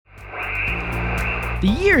The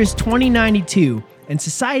year is 2092, and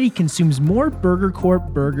society consumes more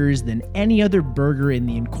BurgerCorp burgers than any other burger in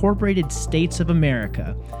the incorporated states of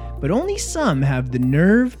America. But only some have the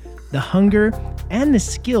nerve, the hunger, and the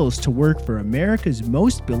skills to work for America's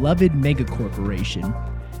most beloved megacorporation.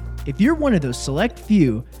 If you're one of those select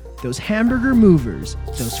few, those hamburger movers,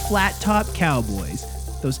 those flat-top cowboys,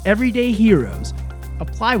 those everyday heroes,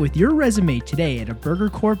 apply with your resume today at a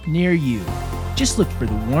BurgerCorp near you. Just look for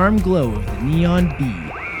the warm glow of the neon bee.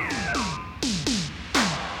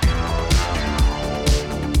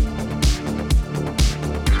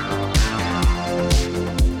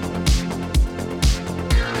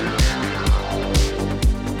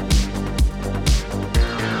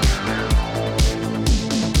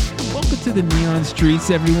 To the Neon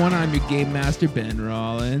Streets, everyone. I'm your game master, Ben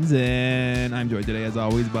Rollins, and I'm joined today, as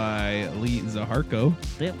always, by Lee Zaharko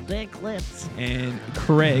and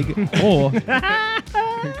Craig.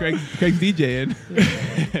 Craig's DJing.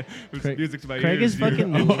 Music's my Craig ears, is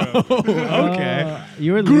fucking. Okay.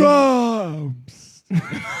 You were Grubs.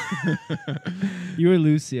 You were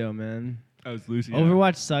Lucio, man. I was Lucy.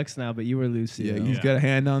 Overwatch sucks now, but you were Lucio. Yeah, he's got a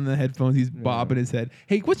hand on the headphones. He's bobbing his head.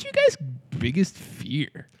 Hey, what's your guys' biggest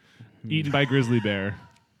fear? Eaten by grizzly bear.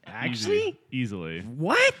 Actually? Easily.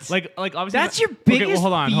 What? Like obviously That's your Okay, biggest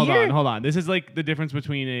well, fear? hold on. This is like the difference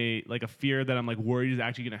between a fear that I'm like worried is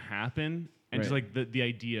actually going to happen and just like the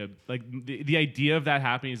idea, like the idea of that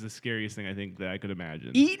happening is the scariest thing I think that I could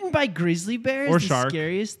imagine. Eaten by grizzly bears Or is the shark.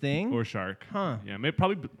 scariest thing? Or shark. Huh. Yeah,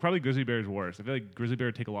 probably grizzly bear is worse. I feel like grizzly bear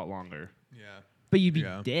would take a lot longer. Yeah. But you'd be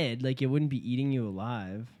dead. Like, it wouldn't be eating you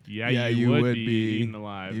alive. Yeah, you would be eaten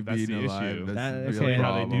alive. You'd be That's eaten the alive. issue. That's okay.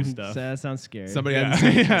 how they do stuff. So that sounds scary. Somebody Yeah.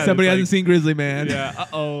 hasn't seen, Yeah, somebody it's hasn't seen Grizzly Man. Yeah.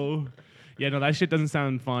 Yeah. No, that shit doesn't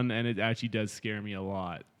sound fun, and it actually does scare me a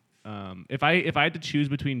lot. If I had to choose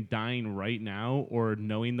between dying right now or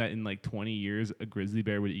knowing that in like 20 years a grizzly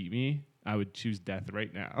bear would eat me, I would choose death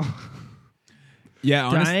right now.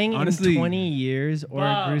 Yeah, Dying honestly, in 20 years or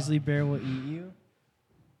a grizzly bear will eat you?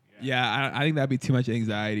 Yeah, I think that'd be too much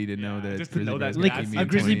anxiety to know that just it's to know grizzly that bear's Like, gonna eat me a in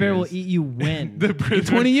grizzly 20 bear will years. eat you when? In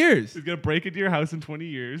 20 years. He's gonna break into your house in 20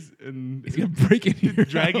 years and He's gonna break into your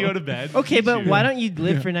drag you house. out of bed. Okay, eat but you. why don't you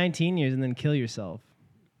live for 19 years and then kill yourself?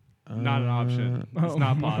 Not an option. It's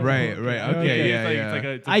not possible. Right. Okay, yeah.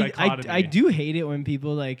 It's a dichotomy. I do hate it when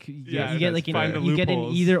people like you get like find the you get an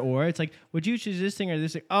loopholes. either or. It's like, would you choose this thing or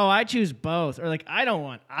this thing? Oh, I choose both. Or like, I don't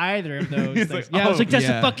want either of those It's things. like, I was like, that's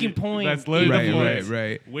yeah. the fucking point. That's literally the point.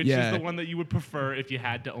 Right. Which Yeah. is the one that you would prefer if you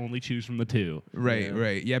had to only choose from the two?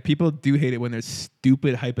 Right. Yeah, people do hate it when their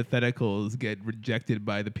stupid hypotheticals get rejected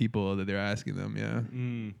by the people that they're asking them. Yeah.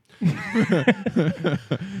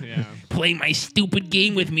 Yeah. Play my stupid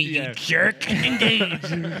game with me, Yeah. you jerk. Engage.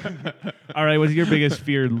 All right. What's your biggest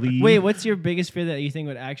fear, Lee? Wait, what's your biggest fear that you think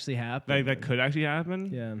would actually happen? that could actually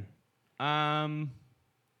happen?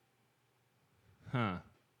 Yeah.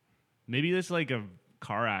 Maybe this like a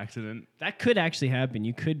car accident. That could actually happen.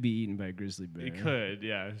 You could be eaten by a grizzly bear. It could,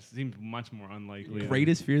 yeah. It seems much more unlikely.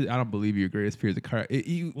 Greatest fear? I don't believe your greatest fear is a car.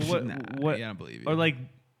 What- I don't believe you. Or like,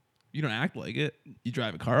 you don't act like it. You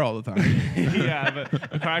drive a car all the time. yeah, but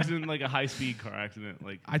a car accident, like a high-speed car accident,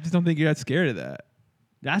 like. I just don't think you're that scared of that.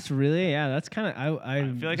 That's really, that's kind of, I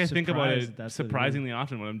feel like I think about it that's surprisingly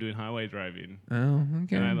often when I'm doing highway driving. Oh,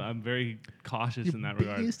 okay. And I'm very cautious in that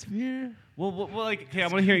regard. Biggest fear? Well, like, okay, I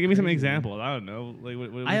want to hear. Give me some examples. I don't know. Like,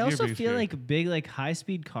 what I your also biggest feel fear? like a big like high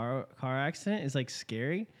speed car accident is like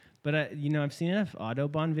scary, but I've seen enough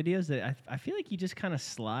Autobahn videos that I feel like you just kind of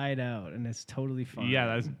slide out and it's totally fine. Yeah,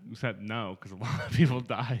 that's except no, because a lot of people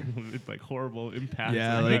die with like horrible impacts.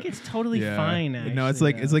 Yeah, I like- think it's totally fine. Actually, No, it's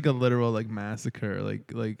like a literal like massacre.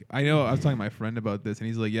 Like I know I was talking to my friend about this, and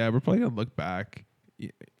he's like, "Yeah, we're probably gonna look back,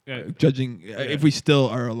 judging if we still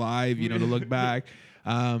are alive, to look back,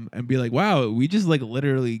 and be like, wow, we just like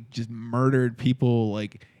literally just murdered people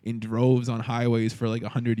like in droves on highways for like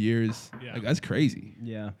 100 years. Yeah. Like that's crazy.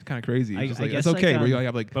 Yeah. It's kind of crazy. I It's just like guess, it's okay. like, We're gonna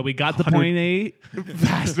have like. But we got to 100 point A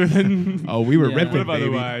faster than. Oh, we were Yeah. ripping, What baby.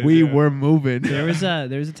 otherwise? We Yeah. were moving. There was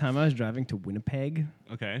a time I was driving to Winnipeg,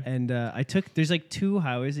 Okay. and there's like two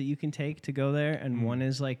highways that you can take to go there, and one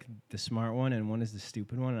is like the smart one, and one is the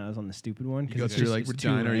stupid one, and I was on the stupid one. You go it's through just- like it's too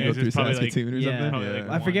Regina, or you late. go through It's probably, like- Saskatoon or Yeah. something. Probably, Yeah.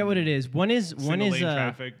 like, I forget what it is. One is Single lane uh,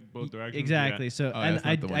 traffic both directions. exactly. Yeah. So Oh, and that's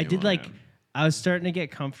not the one I you did want, like yeah. I was starting to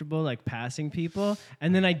get comfortable like passing people,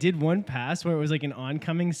 and then I did one pass where it was like an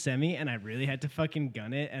oncoming semi, and I really had to fucking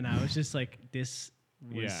gun it, and I was just like, this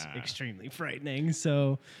was Yeah. extremely frightening.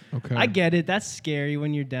 So Okay. I get it. That's scary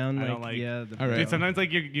when you're down I like, don't like- the All right. Dude, sometimes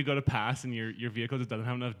like you go to pass and your vehicle just doesn't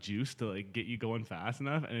have enough juice to like get you going fast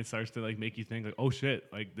enough, and it starts to like make you think like, oh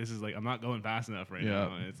shit, like this is like I'm not going fast enough right Yeah.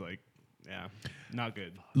 now, and it's like Yeah, not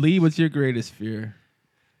good. Lee, what's your greatest fear?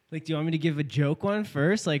 Like, do you want me to give a joke one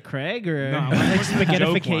first, like Craig, or No, like joke one.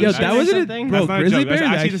 spaghettification? Yo, that or wasn't something? bro. That's not a Grizzly joke. That's bear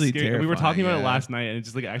is actually actually scary. We were talking about it terrifying, last night, and it's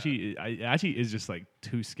just like it actually is just like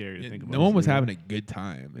too scary to think about. No one was having a good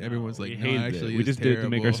time. Everyone was We like, no, hated actually, it. We it's just did it to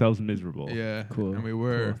make terrible. ourselves miserable. Yeah, Cool. and we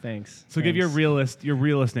were. Cool, thanks. So give your Thanks.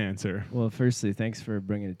 realist answer. Well, firstly, thanks for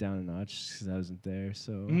bringing it down a notch because I wasn't there,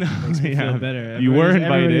 so No, it makes me yeah. feel better. You were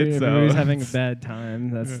Everybody- invited, so everybody's having a bad time.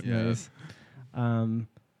 That's Yeah. nice.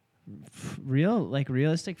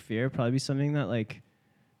 Realistic fear probably be something that like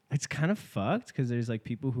it's kind of fucked because there's like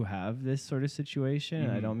people who have this sort of situation.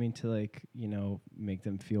 I don't mean to like make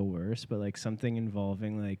them feel worse, but like something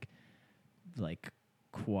involving like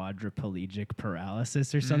quadriplegic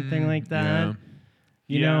paralysis or something like that. Yeah.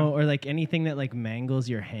 You know, or like anything that like mangles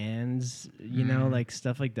your hands, like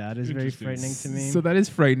stuff like that is very Interesting. frightening to me. So that is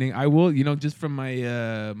frightening. I will, just from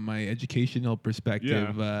my my educational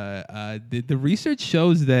perspective, the research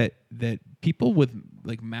shows that people with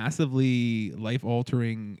like massively life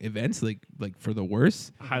altering events, like for the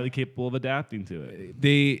worse, highly capable of adapting to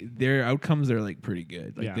it. their outcomes are like pretty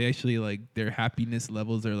good. Like Yeah. they actually like their happiness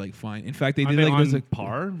levels are like fine. In fact, they Are did they like on there's a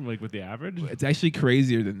par like with the average? It's actually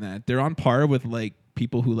crazier than that. They're on par with like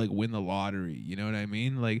people who like win the lottery. You know what I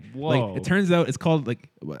mean? Like Whoa. it turns out it's called like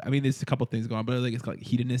there's a couple things going on, but like it's called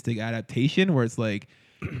hedonistic adaptation, where it's like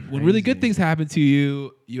when really good things happen to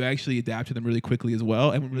you, you actually adapt to them really quickly as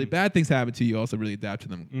well, and when really bad things happen to you, you also really adapt to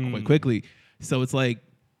them quite quickly. So it's like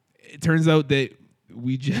it turns out that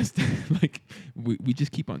we just like we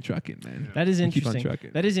just keep on trucking, man. That is We keep on interesting.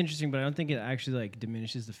 trucking. That is interesting, but I don't think it actually like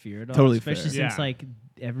diminishes the fear at all. Totally especially fair. since Yeah. like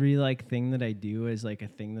every like thing that I do is like a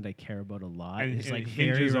thing that I care about a lot. And- It's and like it very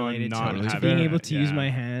hinges on related not to having being that, able to use yeah. my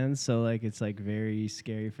hands. So like it's like very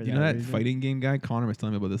scary for You that. know that reason. fighting game guy? Connor was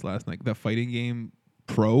telling me about this last night. That fighting game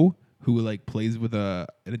pro who like plays with an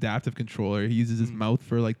adaptive controller. He uses his mouth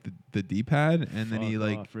for like the D-pad, and then he Fuck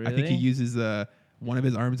like off, I think he really? uses one of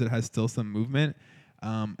his arms that has still some movement,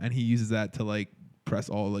 and he uses that to like press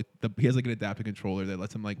all like he has like an adaptive controller that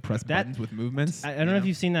lets him like press That- buttons with movements. I don't know if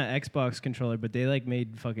you've seen that Xbox controller, but they like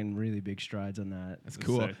made fucking really big strides on that. That's That's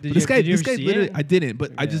cool. sick. But Did this you- guy, did you this ever guy see literally, it? I didn't.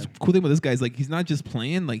 But I Yeah. just cool thing with this guy is like he's not just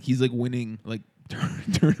playing, like he's like winning like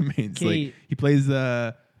tournaments. Okay. Like he plays.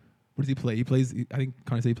 What does he play? He plays. I think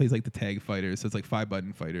Connor said he plays like the tag fighters. So it's like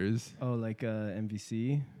 5-button fighters. Oh, like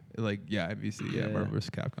MVC. Like MVC. Yeah, Yeah. Marvel vs.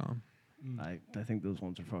 Capcom. I think those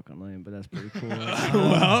ones are fucking lame, but that's pretty cool.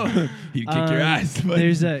 Well, he'd kick your ass. But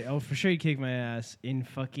There's for sure he kicked my ass in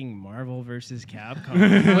fucking Marvel versus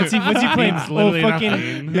Capcom. What's he playing? Means Oh, literally fucking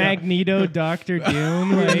nothing. Magneto, Doctor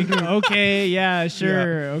Doom. Like, okay, yeah,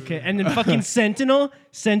 sure, okay. And then fucking Sentinel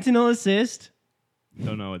assist.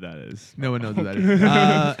 Don't know what that is. no one knows what that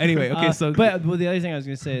is. Anyway, okay. So, but the other thing I was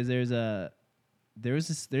gonna say is there's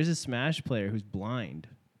a Smash player who's blind.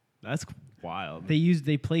 That's wild.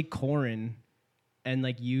 They play Corrin and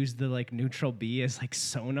like use the like neutral B as like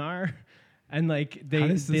sonar. And like How they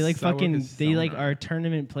does like this work fucking as they like sonar? are a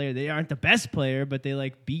tournament player. They aren't the best player, but they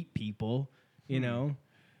like beat people, you know.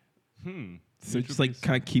 so it just like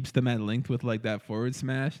kind of keeps them at length with like that forward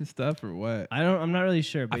smash and stuff, or what? I'm not really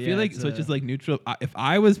sure, but I yeah, feel like so it's just like neutral. If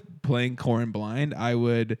I was playing Corrin blind, I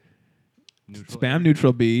would spam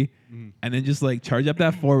neutral B, and then just like charge up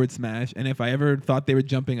that forward smash. And if I ever thought they were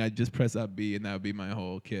jumping, I'd just press up B, and that would be my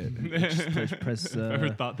whole kit. press. Never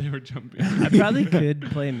thought they were jumping. I probably could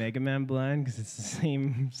play Mega Man blind because it's the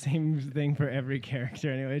same thing for every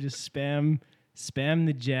character anyway. Just spam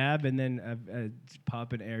the jab and then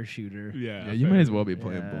pop an air shooter. Yeah, you might as well be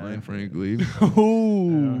playing Yeah. blind, frankly. I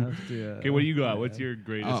don't have to, Okay, what do you got? What's your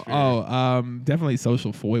greatest fear? Definitely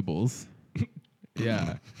social foibles.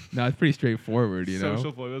 Yeah, no, it's pretty straightforward, you know.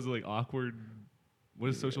 Social foibles are like awkward. What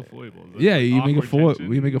is social foible? Is it Yeah, like you make a awkward tension?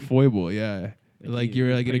 we make a foible. Yeah, Like like you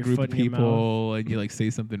you're like in put a your group foot of in your people and you like say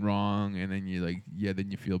something wrong, and then you like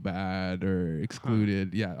then you feel bad or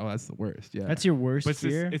excluded. Yeah, that's the worst. Yeah, That's your worst But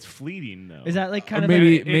fear. it's fleeting though. Is that like kind Or of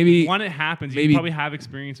maybe- like, maybe- when it happens, maybe- you probably have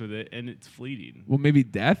experience with it, and it's fleeting. well, maybe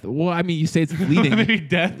death. Well, I mean, you say it's fleeting. Maybe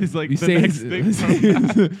death is like You the say next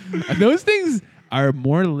thing. those things are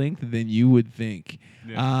more linked than you would think.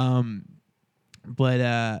 Yeah. But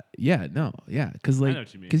because I like, know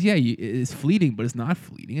what you mean. because it's fleeting, but it's not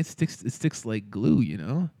fleeting. It sticks like glue, you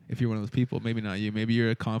know. If you're one of those people, maybe not you. Maybe you're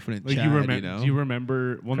a confident Like Chad, you remember? know. Do you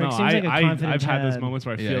remember? Well, Craig no, seems like a confident I've had those Chad. moments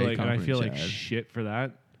where I Yeah, feel you're like and I confident feel like Chad. shit for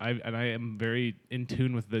that. I am very in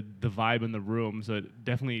tune with the vibe in the room, so it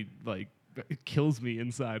definitely like it kills me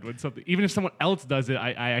inside when something, even if someone else does it,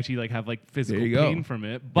 I actually like have like physical There you go. pain from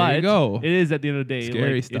it. There But you go. it is at the end of the day,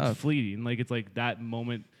 Scary like, stuff. it's fleeting. Like it's like that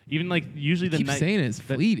moment. Even like usually the Keep night. saying it's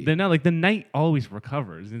fleeting. The night always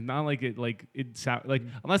recovers. It's not like like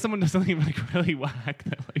unless someone does something like really whack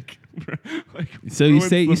that like. So you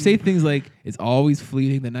ruins say things like it's always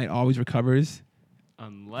fleeting. The night always recovers.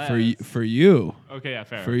 Unless For you. Okay, yeah,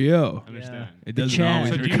 fair. For you. Understand. It doesn't Chad.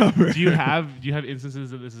 always So recover. do you have instances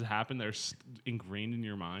that this has happened that are ingrained in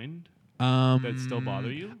your mind that still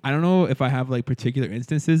bother you? I don't know if I have like particular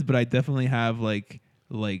instances, but I definitely have like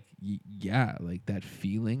that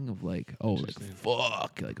feeling of like, oh, like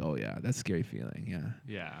fuck, like, oh yeah, that's a scary feeling. Yeah.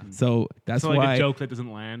 Yeah. So that's So why like a joke that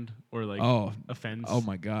doesn't land or like oh offense. oh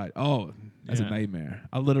my god, oh, that's a Yeah. nightmare,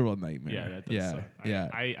 a literal nightmare. Yeah, that does yeah, suck.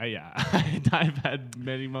 yeah. I've had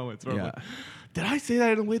many moments where I'm Yeah. like, did I say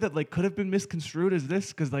that in a way that like could have been misconstrued as this?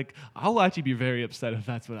 Because like I'll actually be very upset if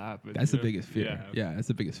that's what happened. That's the you know? biggest fear. Yeah, that's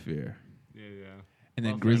the biggest fear. Yeah. And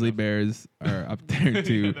Well, then fair grizzly enough. bears are up there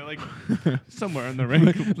too. Yeah, they're like somewhere in the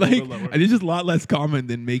rank. Like, it's just a lot less common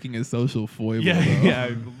than making a social foible. Yeah, though. yeah,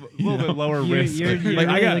 a little bit lower You're, risk. you're Like,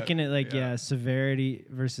 I really got- looking at like severity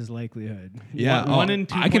versus likelihood. Yeah, One oh, in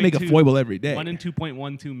I can make a 2.2 foible every day. 1 in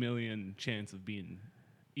 2.12 million chance of being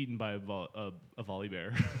eaten by a volley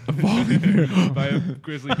bear. By a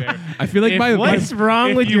grizzly bear. I feel like What's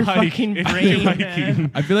wrong if with you your hike- fucking if you brain? hike-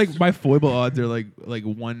 man? I feel like my foible odds are like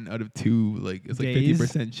 1 out of 2. Like it's like Days?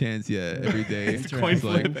 50% chance. Yeah, every day. That's coin It's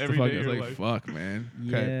like, flip every fuck, day of it's your like life. fuck, man.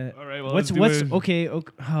 Okay. Yeah. All right, well, what's let's do it. okay?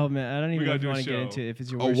 Oh man, I don't even know gotta if you do a want to get show. into it if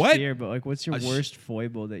it's your Oh, worst what? fear, but like, what's your A worst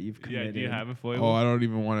foible that you've committed? Yeah, do you have a foible? Oh, I don't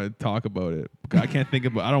even want to talk about it. I can't think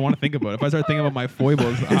about. I don't want to think about it. If I start thinking about my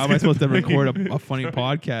foibles, how am I supposed to record a funny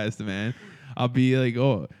podcast, man? I'll be like,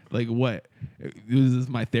 oh, like what? Is this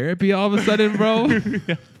my therapy all of a sudden, bro?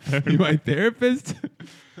 You my therapist?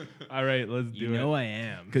 All right, let's do You it. know I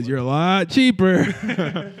am. Because you're a lot cheaper,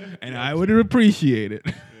 and I would appreciate it.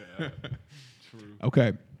 Yeah.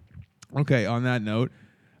 True. Okay. On that note,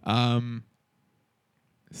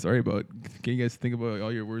 sorry about. Can you guys think about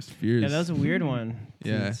all your worst fears? Yeah, that was a weird one.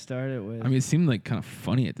 Yeah. To start it with. I mean, it seemed like kind of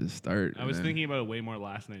funny at the start. I and was then- thinking about it way more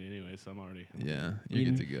last night anyway, so I'm already. Yeah, you're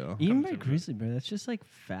good to go. Eaten Come by to a grizzly bear, that's just like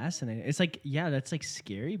fascinating. It's like, yeah, that's like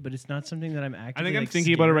scary, but it's not something that I'm I actively think I'm like,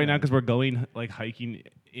 thinking about it scared right now of. because we're going like hiking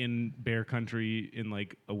in bear country in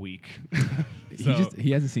like a week.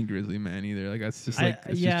 He hasn't seen Grizzly Man either. Like that's just like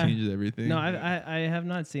it yeah. just changes everything. No, I have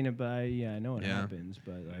not seen it, but I know what Yeah. happens.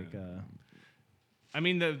 But like, I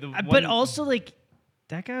mean the but one- also like,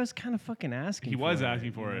 that guy was kind of fucking asking. he for was it,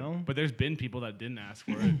 asking for you it, know? but there's been people that didn't ask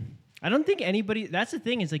for it. I don't think anybody. That's the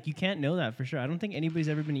thing is like you can't know that for sure. I don't think anybody's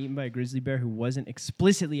ever been eaten by a grizzly bear who wasn't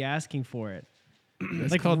explicitly asking for it.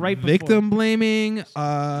 That's like called right before. victim blaming.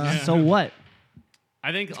 Yeah. So what?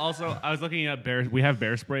 I think also I was looking at bear. We have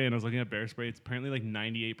bear spray, and I was looking at bear spray. It's apparently like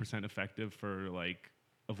 98% effective for like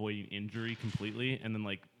avoiding injury completely, and then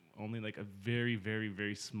like only like a very, very,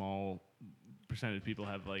 very small percentage of people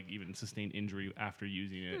have like even sustained injury after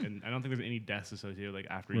using it. And I don't think there's any deaths associated like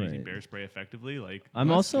after using Right. bear spray effectively. Like I'm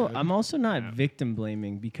that's also good. not Yeah. victim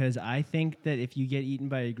blaming because I think that if you get eaten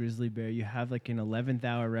by a grizzly bear, you have like an 11th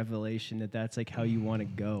hour revelation that that's like how you want to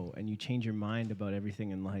go, and you change your mind about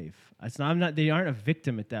everything in life. It's not. I'm not. They aren't a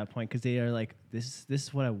victim at that point because they are like this. This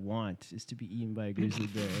is what I want is to be eaten by a grizzly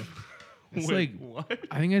bear. It's Wait, like what?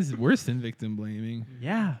 I think it's worse than victim blaming.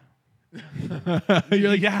 Yeah, You're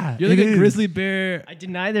like Yeah, you're like it a is. grizzly bear. I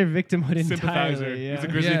deny their victimhood Sympathizer. entirely. Yeah. He's a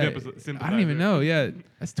grizzly Yeah, sympathizer. I don't even know. Yeah,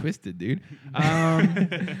 that's twisted, dude.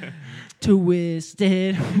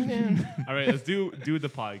 Twisted. All right, let's do the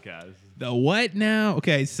podcast. The what now?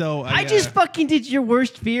 Okay, so I just fucking did your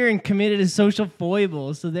worst fear and committed a social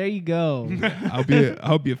foible. So there you go. I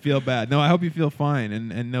hope you feel bad. No, I hope you feel fine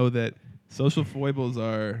and know that social foibles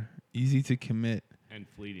are easy to commit. And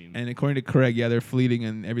fleeting. And according to Craig, yeah, they're fleeting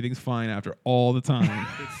and everything's fine after all the time.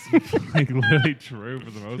 It's like literally true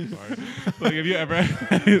for the most part. Like, have you ever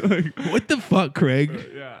like, What the fuck, Craig?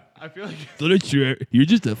 yeah, I feel like Literature, you're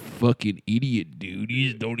just a fucking idiot, dude. You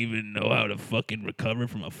just don't even know how to fucking recover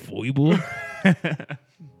from a foible.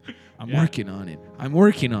 I'm working on it.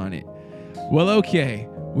 Well, okay.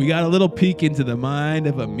 We got a little peek into the mind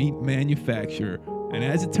of a meat manufacturer. And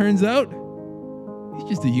as it turns out, he's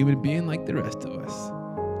just a human being like the rest of us.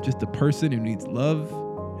 Just a person who needs love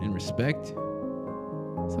and respect.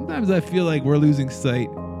 Sometimes I feel like we're losing sight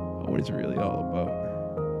of what it's really all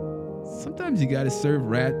about. Sometimes you gotta serve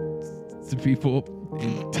rats to people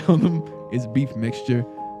and tell them it's beef mixture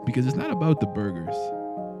because it's not about the burgers.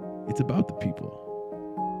 It's about the people.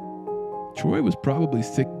 Troy was probably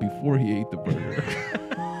sick before he ate the burger.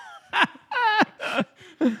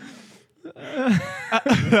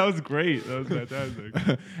 That was great. That was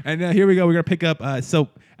fantastic. And here we go. We're gonna pick up.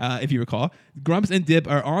 If you recall, Grumps and Dip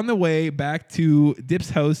are on the way back to Dip's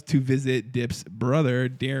house to visit Dip's brother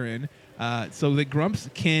Darren, so that Grumps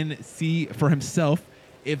can see for himself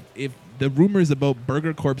if the rumors about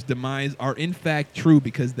BurgerCorp's demise are in fact true,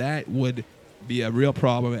 because that would be a real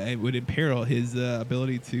problem and would imperil his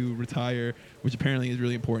ability to retire, which apparently is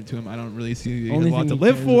really important to him. I don't really see he has a lot to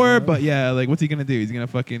live for, but yeah, like what's he gonna do? He's gonna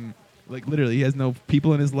fucking like literally he has no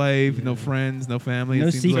people in his life, no friends, no family.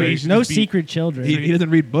 No secret, no secret children. He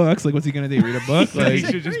doesn't read books. Like what's he gonna do? Read a book? Like He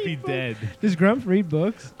should just be dead. Does Grumps read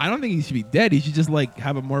books? I don't think he should be dead. He should just like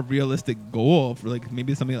have a more realistic goal for like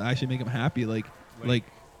maybe something that actually make him happy, like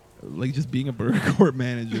just being a BurgerCorp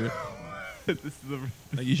manager. This is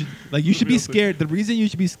you should be scared. The reason you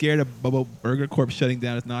should be scared about BurgerCorp shutting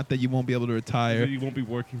down is not that you won't be able to retire. You won't be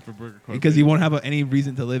working for BurgerCorp because you won't have any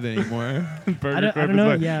reason to live anymore. BurgerCorp I don't know,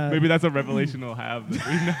 is yeah. maybe that's a revelation they'll have that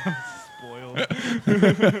we now spoiled.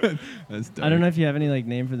 That's I don't know if you have any like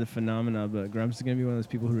name for the phenomena, but Grumps is gonna be one of those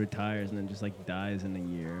people who retires and then just like dies in a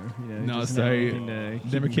year. You know, No, just sorry. nothing to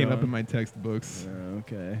keep Never him came up going. in my textbooks. Oh,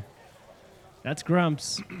 okay. That's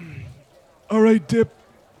Grumps. All right, Dip.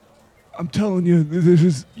 I'm telling you, this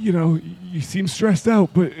is, you seem stressed out,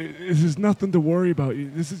 but this is nothing to worry about.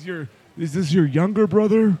 Is this your younger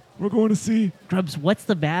brother we're going to see? Grumps, what's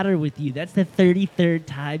the matter with you? That's the 33rd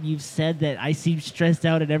time you've said that I seem stressed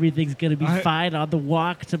out and everything's going to be fine on the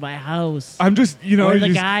walk to my house. I'm just, Where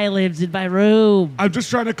the guy lives in my room. I'm just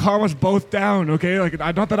trying to calm us both down, okay? Like,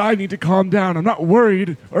 not that I need to calm down. I'm not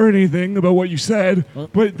worried or anything about what you said,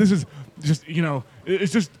 but this is just,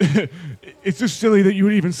 it's just it's just silly that you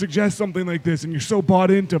would even suggest something like this, and you're so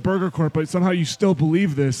bought into BurgerCorp, but somehow you still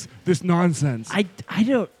believe this nonsense. I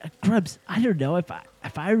don't, Grumps, I don't know. If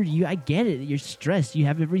I were you, I get it. You're stressed. You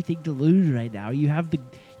have everything to lose right now.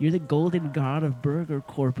 You're the golden god of Burger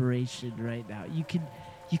Corporation right now. You can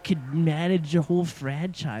manage a whole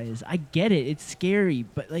franchise. I get it. It's scary,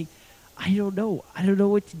 but like, I don't know. I don't know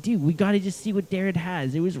what to do. We got to just see what Darren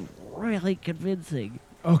has. It was really convincing.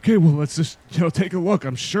 Okay, well, let's just take a look.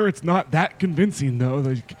 I'm sure it's not that convincing, though.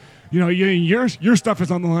 Like, your stuff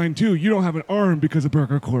is on the line too. You don't have an arm because of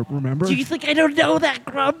BurgerCorp, remember? Do you think I don't know that,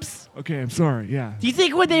 Grumps? Okay, I'm sorry. Yeah. Do you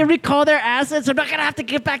think when they recall their assets, I'm not gonna have to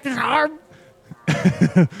give back this arm?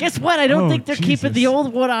 Guess what? I don't think they're keeping the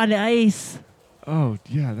old one on ice. Oh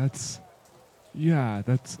yeah, that's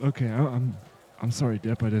okay. I'm sorry,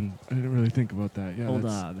 Dip. I didn't really think about that. Yeah. Hold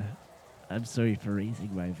on. I'm sorry for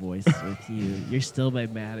raising my voice with you. You're still my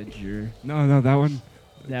manager. No, that one.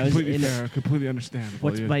 That completely was fair. Completely understandable.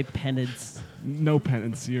 What's my penance? No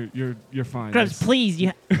penance. You're fine. Grumps, please.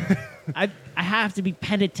 I have to be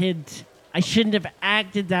penitent. I shouldn't have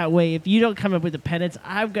acted that way. If you don't come up with a penance,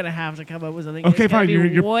 I'm gonna have to come up with something. Okay, that's gonna fine.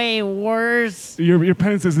 be You're way worse. Your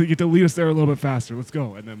penance is that you get to lead us there a little bit faster. Let's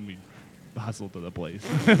go. And then we hustle to the place.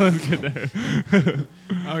 Let's get there.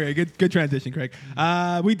 Okay, good transition, Craig.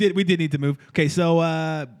 We did need to move. Okay, so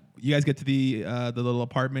you guys get to the little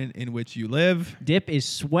apartment in which you live. Dip is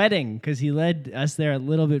sweating because he led us there a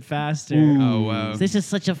little bit faster. Oh wow! This is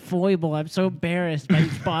such a foible. I'm so embarrassed. My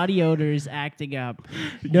body odor is acting up.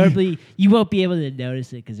 Normally, you won't be able to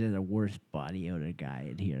notice it because there's a worse body odor guy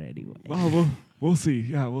in here anyway. Well, we'll see.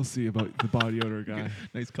 Yeah, we'll see about the body odor guy.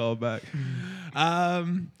 Nice callback.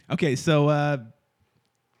 Okay, so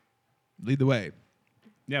lead the way.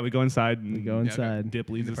 Yeah, we go inside. And We go inside. Dip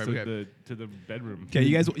leads us Okay. to the bedroom. Okay,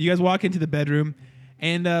 you guys walk into the bedroom,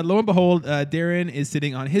 and lo and behold, Darren is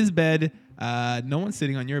sitting on his bed. No one's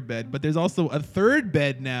sitting on your bed, but there's also a third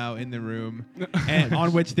bed now in the room, and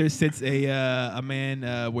on which there sits a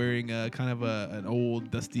man wearing kind of an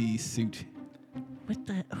old dusty suit. What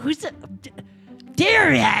the? Who's it?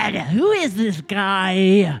 Darren! Who is this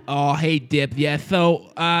guy? Oh, hey, Dip. Yeah,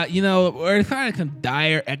 so, we're kind of some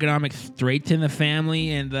dire economic straits in the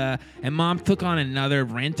family, and Mom took on another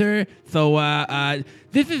renter. So,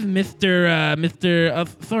 this is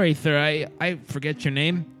Mr. Sorry, sir, I forget your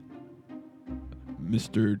name.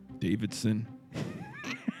 Mr. Davidson.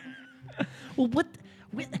 Well,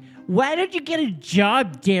 why don't you get a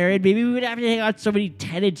job, Darren? Maybe we would have to hang out so many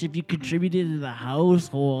tenants if you contributed to the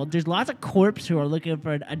household. There's lots of corps who are looking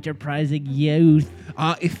for an enterprising youth.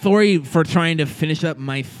 Sorry for trying to finish up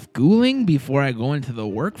my schooling before I go into the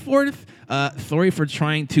workforce. Sorry for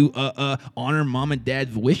trying to honor Mom and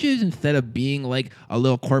Dad's wishes instead of being like a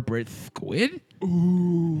little corporate squid.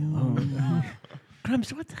 Grumps,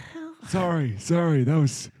 what the hell? Sorry. That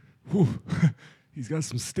was. Whew. He's got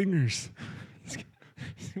some stingers.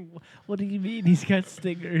 What do you mean he's got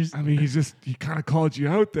stingers? I mean, he kind of called you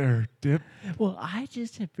out there, Dip. Well, I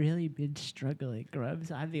just have really been struggling,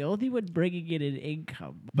 Grubs. I'm the only one bringing in an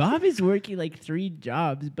income. Mom is working like 3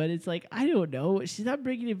 jobs, but it's like, I don't know. She's not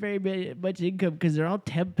bringing in much income because they're all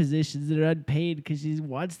temp positions that are unpaid because she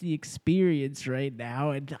wants the experience right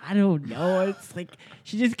now. And I don't know. It's like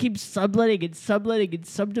she just keeps subletting and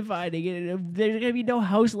subdividing. And there's going to be no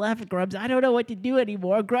house left, Grubs. I don't know what to do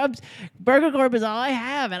anymore. Grubs, BurgerCorp is all I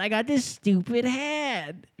have, and I got this stupid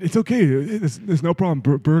hat. It's okay. There's no problem.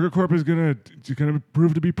 BurgerCorp is gonna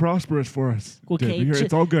prove to be prosperous for us. Okay, Dib.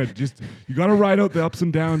 It's all good. Just you gotta ride out the ups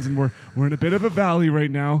and downs, and we're in a bit of a valley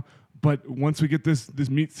right now. But once we get this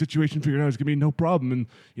meat situation figured out, it's gonna be no problem.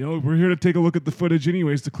 And we're here to take a look at the footage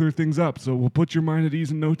anyways to clear things up. So we'll put your mind at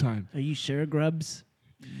ease in no time. Are you sure, Grubs?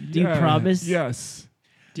 Do you promise? Yes.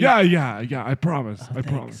 Yeah. I promise. I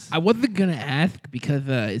promise. I wasn't gonna ask because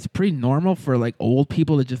it's pretty normal for like old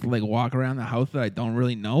people to just like walk around the house that I don't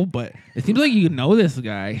really know. But it seems like you know this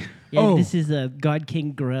guy. Yeah, this is God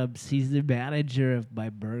King Grubs. He's the manager of my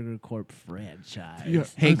BurgerCorp franchise. Yeah.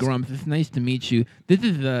 Hey Grumps, it's nice to meet you. This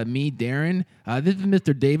is me, Darren. This is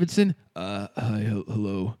Mr. Davidson. Hi,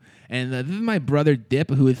 hello. And this is my brother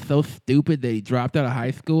Dip, who is so stupid that he dropped out of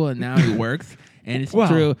high school and now he works. And it's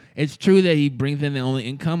true. It's true that he brings in the only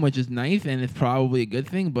income, which is nice, and it's probably a good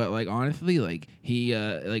thing. But like honestly, like he,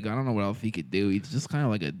 like I don't know what else he could do. He's just kind of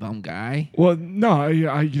like a dumb guy. Well, no,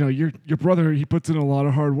 your brother, he puts in a lot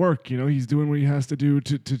of hard work. He's doing what he has to do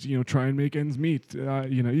to try and make ends meet.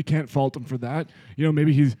 You can't fault him for that.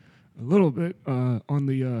 Maybe he's a little bit on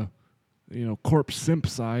the corp simp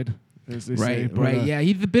side. As they say, right. Yeah,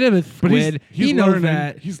 he's a bit of a squid. He's knows learning,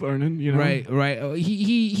 that. He's learning, Right. Oh,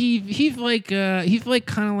 he's like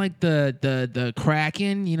kind of like the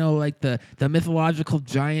Kraken, like the mythological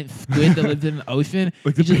giant squid that lives in the ocean.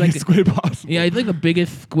 Like the biggest squid possible. Yeah, he's like the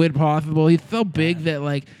biggest squid possible. He's so big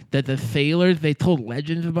that the sailors, they told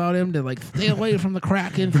legends about him to like stay away from the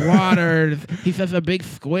Kraken's waters. He's such a big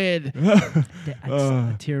squid.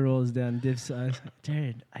 A tear rolls down Div's eyes.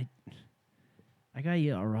 Darren, I got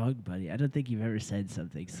you all wrong, buddy. I don't think you've ever said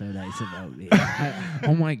something so nice about me.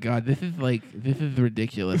 Oh my God, this is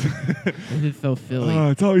ridiculous. This is so silly.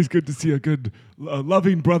 It's always good to see a good,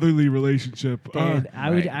 loving brotherly relationship. Dan,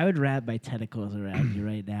 I would wrap my tentacles around you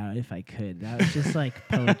right now if I could. That was just like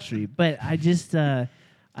poetry. But I just, I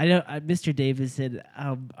don't. Mr. Davis said,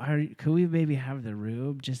 could we maybe have the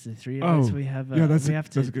room, just the 3 of us? We have. That's we have a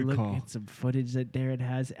to good look call. at some footage that Darren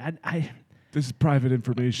has. This is private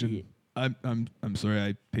information. I'm sorry.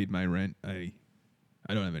 I paid my rent. I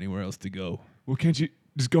don't have anywhere else to go. Well, can't you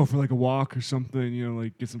just go for like a walk or something?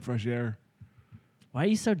 Like get some fresh air. Why are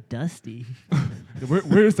you so dusty?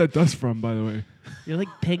 Where is that dust from, by the way? You're like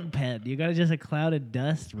Pigpen. You got just a cloud of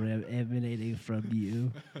dust emanating from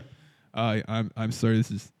you. I'm sorry.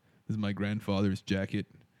 This is my grandfather's jacket.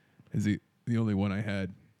 Is the only one I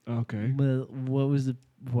had. Okay. Well,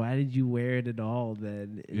 why did you wear it at all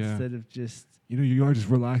then instead of just? You are just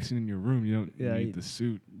relaxing in your room. You don't need the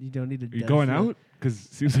suit. You don't need to. Are you going out? Because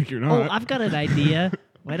it seems like you're not. Oh, I've got an idea.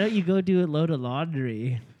 Why don't you go do a load of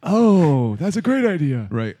laundry? Oh, that's a great idea.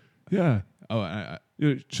 Right. Yeah. Oh,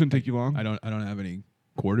 It shouldn't take you long. I don't have any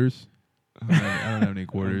quarters. I don't have any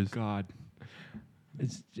quarters. Oh, God.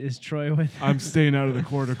 Is Troy with? I'm staying out of the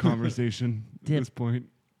quarter conversation at Dip. this point.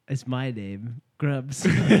 It's my name, Grubs.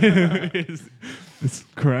 It's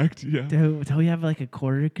correct. Yeah. Don't we have like a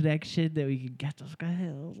quarter connection that we can get those guys?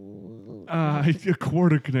 A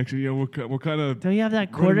quarter connection. Yeah. What kind of? Don't you have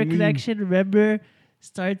that quarter connection? Remember,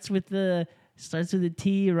 starts with a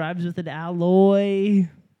T, rhymes with an alloy.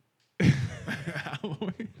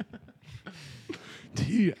 Alloy.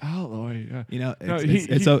 T alloy. Yeah.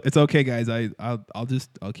 It's okay, guys.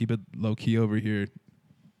 I'll keep it low key over here.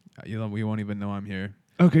 We won't even know I'm here.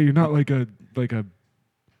 Okay, you're not like a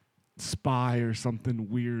spy or something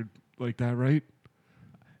weird like that, right?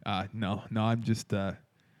 No, I'm just a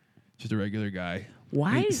regular guy.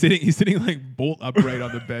 Why? He's sitting like bolt upright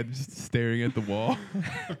on the bed, just staring at the wall.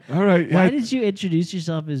 All right. Why did you introduce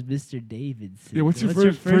yourself as Mr. Davidson? Yeah, what's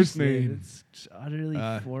your first name? It's utterly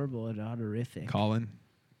formal and honorific. Colin.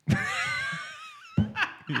 you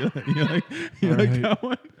like right. that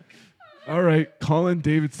one? All right, Colin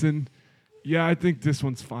Davidson. Yeah, I think this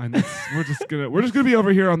one's fine. We're just gonna be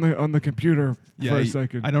over here on the computer for a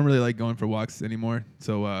second. I don't really like going for walks anymore.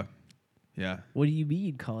 So, yeah. What do you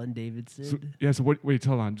mean, Colin Davidson? So what? Wait,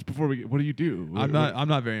 hold on. Just before what do you do? I'm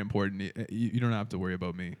not very important. You don't have to worry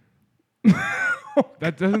about me.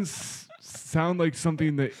 That doesn't sound like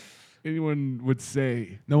something that anyone would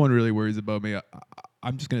say. No one really worries about me.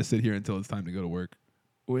 I'm just gonna sit here until it's time to go to work.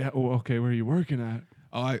 Okay, where are you working at?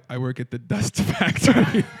 Oh, I work at the dust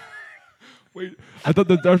factory. Wait, I thought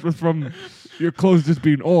the dust was from your clothes just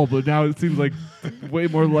being old, but now it seems like way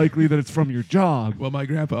more likely that it's from your job. Well, my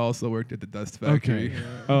grandpa also worked at the dust factory. Okay.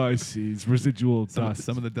 Oh, I see. It's residual Some dust.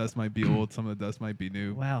 of the dust might be old. Some of the dust might be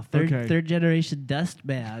new. Wow, Okay. third generation dust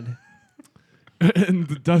man. And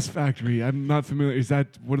the dust factory, I'm not familiar. Is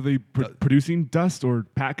that, what are they producing dust or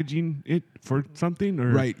packaging it for something? Or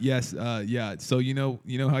Right. Yes. Yeah. So you know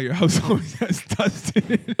how your house always has dust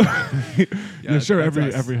in it. Yeah, sure. that's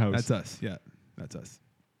us. Every house. That's us. Yeah. That's us.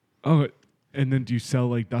 Oh, and then do you sell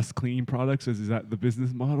like dust cleaning products? Is that the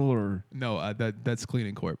business model or? No, that's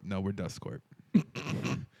Cleaning Corp. No, we're Dust Corp.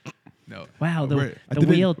 No. Wow, We're- the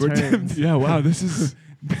wheel we're- turns. Yeah. Wow. This is.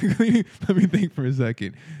 Let me think for a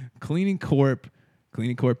second. Cleaning Corp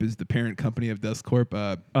is the parent company of Dust Corp.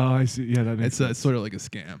 Oh, I see. Yeah, that makes It's sense. sort of like a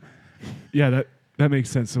scam. Yeah, that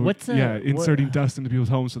makes sense. So What's inserting dust into people's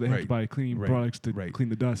homes so they have to Right, buy cleaning right, products to right, clean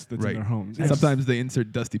the dust that's in right. their homes. Sometimes they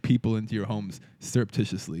insert dusty people into your homes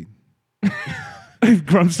surreptitiously.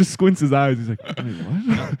 Grumps just squints his eyes. He's like, wait,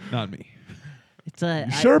 what? Not me. It's a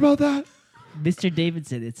You sure about that? Mr.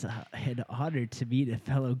 Davidson, it's an honor to meet a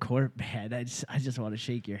fellow corp man. I just want to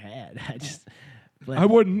shake your hand. I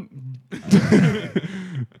wouldn't.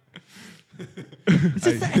 It's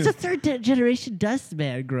a third generation dust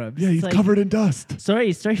man, Grubs. Yeah, It's he's like- covered in dust.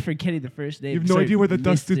 Sorry for getting the first name. You have no Sorry, idea where the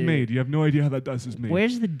dust is Mr. made. You have no idea how that dust is made.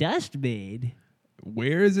 Where's the dust made?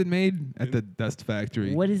 Where is it made? At the dust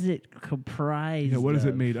factory. What is it comprised? Yeah, what is it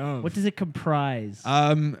of? made of? What does it comprise?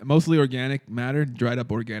 Mostly organic matter, dried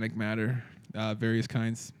up organic matter, various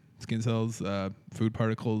kinds, skin cells, food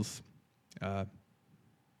particles.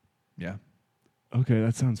 Yeah, Okay,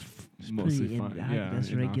 that sounds It's mostly pretty fine. in- Yeah,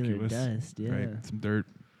 that's regular innocuous. dust. Yeah. right. Some dirt.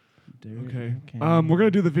 Dirt, Okay. We're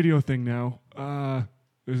gonna do the video thing now.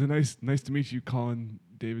 It was a nice to meet you, Colin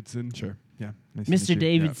Davidson. Sure. Yeah. Nice to meet Mr. you.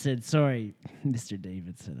 Davidson, sorry, Mr.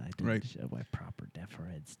 Davidson, I didn't Right. show my proper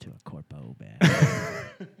deference to a corpo man.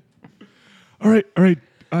 All right,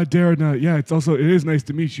 Darren. Yeah, it is nice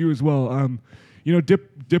to meet you as well.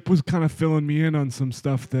 Dip was kind of filling me in on some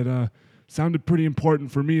stuff that sounded pretty important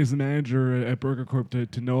for me as the manager at BurgerCorp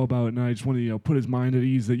to know about, and I just wanted to put his mind at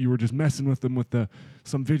ease that you were just messing with him with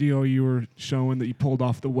some video you were showing that you pulled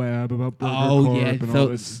off the web about BurgerCorp. Oh yeah, and all so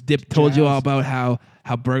this Dip told you all jazz. about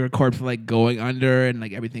how Burger Corp's like going under and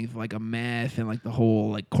like everything's like a mess and like the whole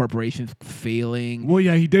like corporation's failing. Well,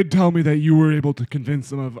 yeah, he did tell me that you were able to convince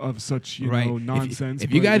them of such Right. know If- nonsense.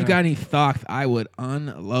 If you but guys yeah. got any stocks, I would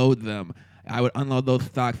unload them. I would unload those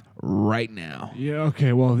stocks right now. Yeah.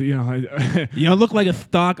 Okay. Well, I You don't look like a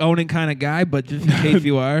stock owning kind of guy, but just in case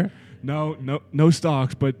you are. no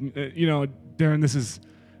stocks, but Darren, this is.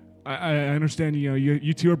 I understand.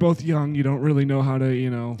 You two are both young. You don't really know how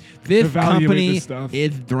to This evaluate company this stuff.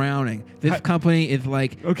 is drowning. This company is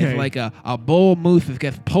like Okay. it's like a bull moose that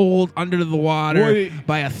gets pulled under the water What?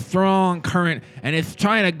 by a strong current, and it's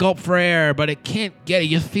trying to gulp for air, but it can't get it.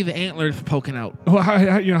 You just see the antlers poking out. Well, how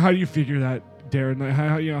do you figure that, Darren? Like,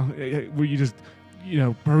 how were you just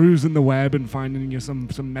perusing the web and finding some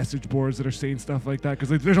message boards that are saying stuff like that?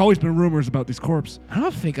 Because there's always been rumors about these corps. I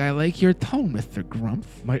don't think I like your tone, Mr. Grump.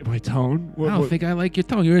 My tone. I don't think I like your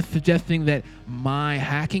tone. You're suggesting that my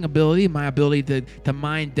hacking ability, my ability to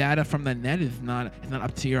mine data from the net is not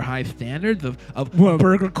up to your high standards of Well-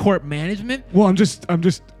 Burger Corp management. Well, I'm just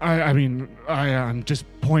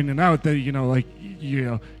pointing out that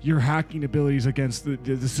your hacking abilities against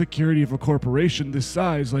the security of a corporation this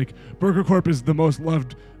size. Like Burger Corp is the most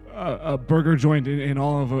loved burger joint in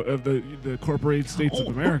all of the corporated states of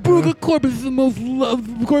America. Burger Corp is the most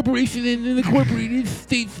loved corporation in the incorporated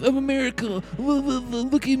states of America.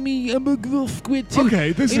 Look at me, I'm a little squid too.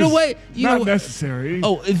 Okay, this you know is what? You not know, necessary.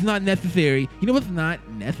 Oh, it's not necessary. You know what's not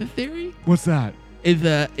necessary? What's that? Is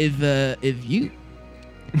you.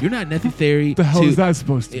 You're not necessary. The hell to, is that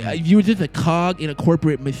supposed to be? You're just a cog in a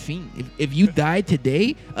corporate machine. If you died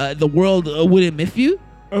today, the world wouldn't miss you.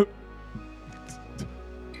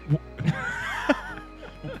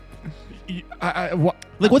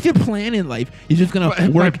 Like, what's your plan in life? You're just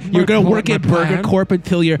gonna work. You're gonna work at Burger Corp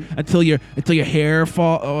until your hair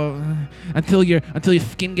fall, until your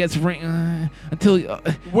skin gets until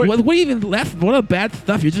what even left? What a bad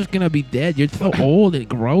stuff. You're just gonna be dead. You're so old and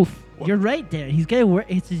gross. You're right there. He's gonna work.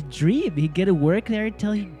 It's his dream. He's gonna work there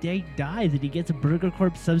until he dies, and he gets a Burger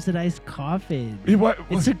Corp subsidized coffin.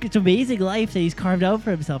 It's amazing life that he's carved out for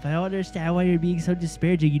himself. I don't understand why you're being so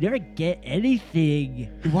disparaging. You never get anything.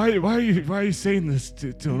 Why are you saying this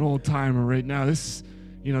to an old timer right now? This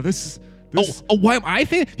Why am I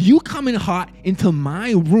saying you coming hot into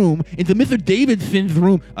my room, into Mr. Davidson's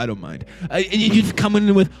room? I don't mind. And you just coming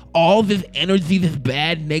in with all this energy, this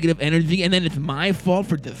bad, negative energy, and then it's my fault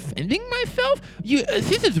for defending myself?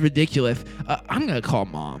 This is ridiculous. I'm gonna call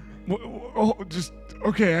Mom. Just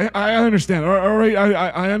okay. I understand. All right.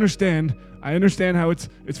 I understand. I understand how it's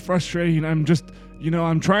frustrating. I'm just.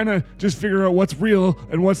 I'm trying to just figure out what's real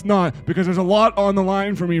and what's not because there's a lot on the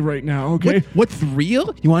line for me right now, okay? What's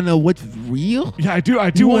real? You want to know what's real? Yeah, I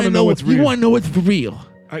do want to know what's real. You want to know what's real?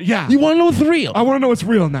 Yeah. You want to know what's real? I want to know what's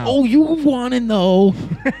real now. Oh, you want to know?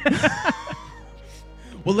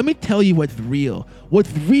 Well, let me tell you what's real.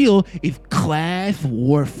 What's real is class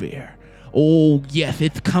warfare. Oh, yes,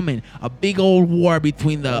 it's coming. A big old war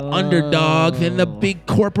between the underdogs and the big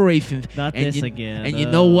corporations. Not and this again. And you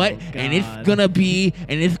know what? God. And it's gonna be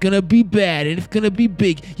bad, and it's gonna be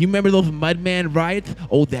big. You remember those Mudman riots?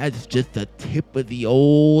 Oh, that's just the tip of the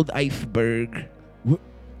old iceberg. What?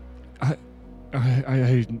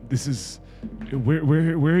 This is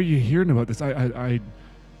where are you hearing about this? Darren,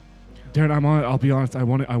 I'll be honest. I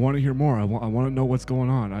want to hear more. I want to know what's going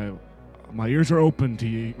on. My ears are open to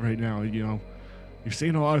you right now. You're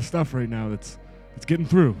seeing a lot of stuff right now that's getting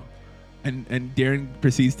through. And Darren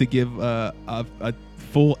proceeds to give a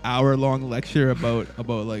full hour-long lecture about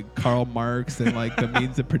like Karl Marx and like the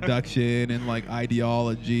means of production and like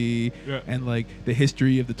ideology and like the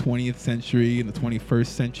history of the 20th century and the 21st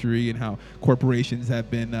century and how corporations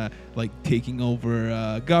have been like taking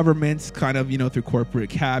over governments kind of through corporate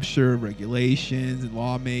capture, regulations and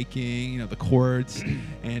lawmaking, the courts,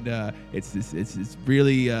 and it's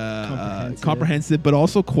really comprehensive but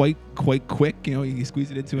also quite quick. You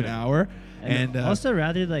squeeze it into an hour. And also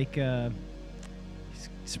rather like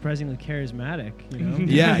surprisingly charismatic,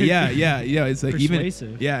 Yeah. It's like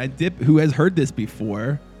persuasive. And Dip, who has heard this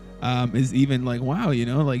before, is even like, wow,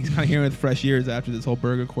 like he's kind of hearing with fresh ears after this whole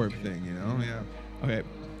BurgerCorp thing, Yeah. Okay.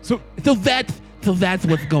 So that's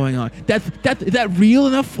what's going on. Is that real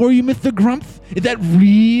enough for you, Mr. Grumps? Is that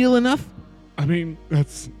real enough? I mean,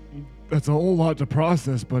 that's a whole lot to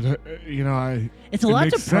process, but It's a lot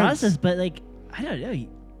to process, but like I don't know.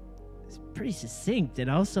 It's pretty succinct and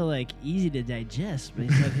also like easy to digest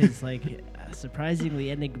based on his like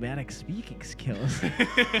surprisingly enigmatic speaking skills.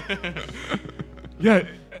 Yeah,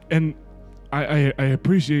 and I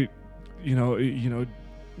appreciate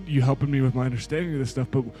you helping me with my understanding of this stuff,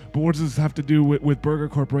 but what does this have to do with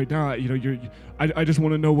BurgerCorp right now? I just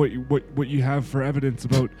want to know what you have for evidence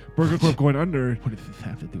about BurgerCorp going under. What does this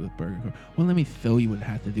have to do with BurgerCorp? Well, let me show you what it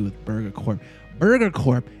has to do with BurgerCorp.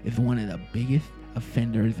 BurgerCorp is one of the biggest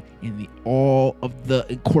offenders in all of the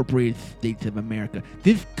incorporated states of America.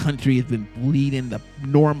 This country has been bleeding the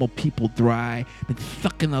normal people dry, been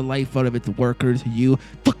sucking the life out of its workers. You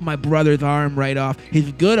took my brother's arm right off,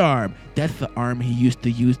 his good arm. That's the arm he used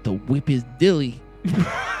to use to whip his dilly.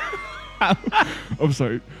 I'm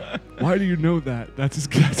sorry. Why do you know that? That's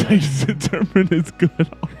how you determine his good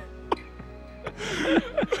arm.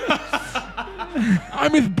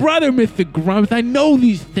 I'm his brother, Mr. Grumps. I know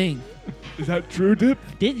these things. Is that true, Dip?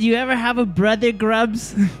 Did you ever have a brother,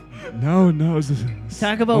 Grubs? No.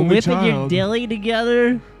 Talk about whipping your dilly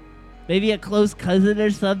together? Maybe a close cousin or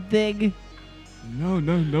something?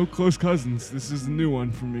 No close cousins. This is a new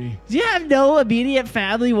one for me. Do you have no immediate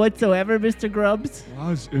family whatsoever, Mr. Grubs?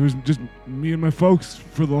 Well, it was just me and my folks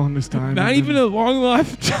for the longest time. Not even a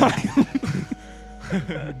long-lost child.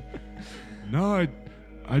 No,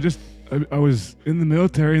 I was in the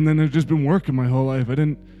military and then I've just been working my whole life. I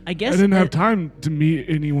didn't have time to meet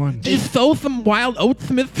anyone. Just sow some wild oats,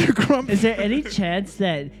 Mr. Grumps. Is there any chance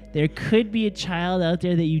that there could be a child out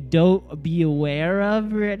there that you don't be aware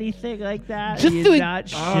of or anything like that? Just you're not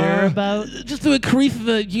sure about? Just to increase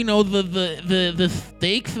the the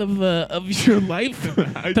stakes of your life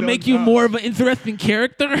to make you more of an interesting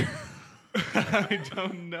character. I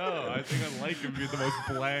don't know. I think I like him being the most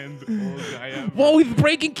bland old guy ever. Whoa, he's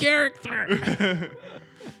breaking character.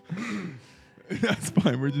 That's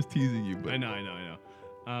fine. We're just teasing you. But I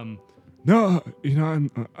know. No,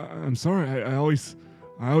 I'm sorry. I always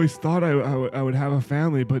thought I would have a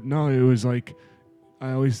family, but no, it was like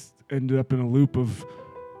I always ended up in a loop of,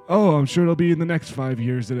 I'm sure it'll be in the next 5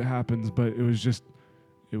 years that it happens, but it was just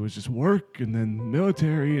work and then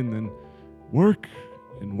military and then work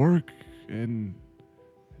and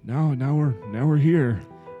now we're here.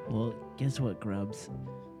 Well, guess what, Grubs?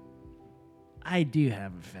 I do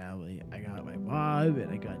have a family. I got my mom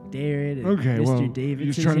and I got Darren and okay, Mr. well, Davidson.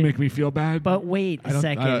 you're just trying to make me feel bad. But wait a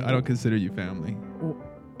second. I don't consider you family.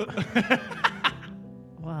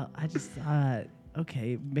 Well, I just thought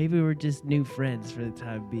Okay, maybe we're just new friends for the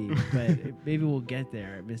time being, but maybe we'll get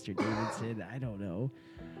there, Mr. Davidson. I don't know.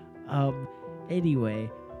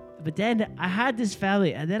 Anyway, but then I had this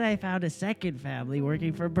family, and then I found a second family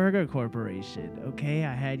working for Burger Corporation. Okay,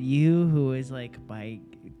 I had you, who is like my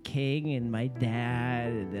king, and my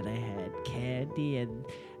dad, and then I had Candy and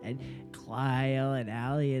Kyle and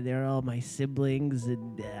Allie, and they're all my siblings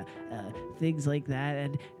and things like that.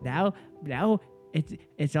 And now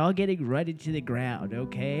it's all getting run into the ground,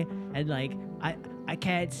 okay? And like I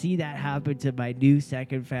can't see that happen to my new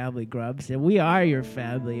second family, Grumps. And we are your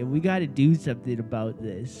family, and we got to do something about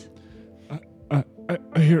this. I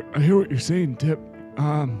hear what you're saying, Tip.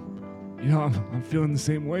 I'm feeling the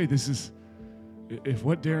same way. This is, if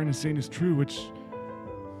what Darren is saying is true, which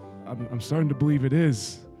I'm starting to believe it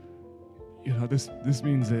is. This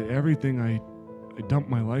means that everything I dumped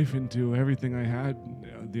my life into, everything I had,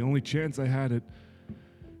 the only chance I had at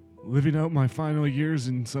living out my final years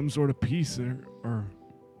in some sort of peace, or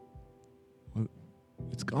well,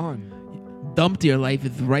 it's gone. Dumped your life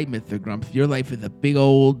is right, Mr. Grumps. Your life is a big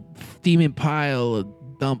old steaming pile of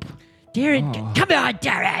dump. Darren, come on,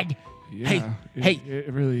 Darren! Yeah, Hey,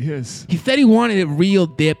 it really is. He said he wanted it real,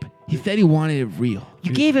 Dip. He said he wanted it real.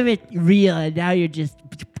 You gave him it real, and now you're just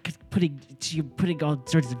putting all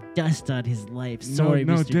sorts of dust on his life. Sorry,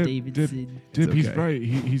 no, Mr. Dip, Davidson. Dip, okay. he's right.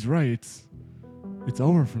 He's right. It's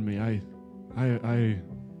over for me. I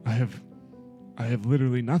have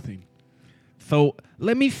literally nothing. So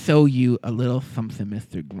let me show you a little something,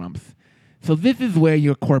 Mr. Grumps. So this is where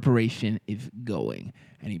your corporation is going.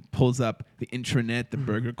 And he pulls up the intranet, the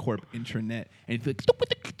BurgerCorp intranet, and he's like,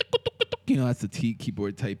 that's the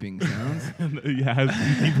keyboard typing sounds.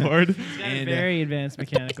 Yeah, keyboard. And very advanced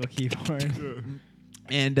mechanical keyboard.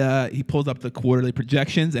 And he pulls up the quarterly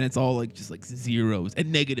projections, and it's all like just like zeros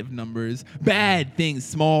and negative numbers, bad things,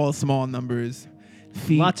 small numbers.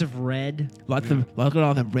 See, Lots of red. look at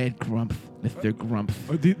all the red grumps, Mr. Grumps.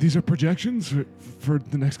 These are projections for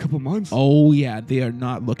the next couple months. Oh yeah, they are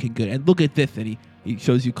not looking good. And look at this, and he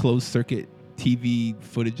shows you closed circuit TV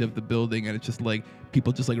footage of the building, and it's just like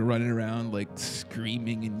people just like running around like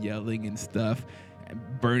screaming and yelling and stuff, and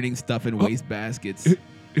burning stuff in waste baskets.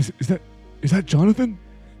 Is that Jonathan?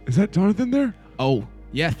 Is that Jonathan there? Oh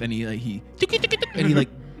yes, and he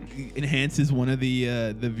enhances one of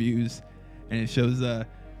the views, and it shows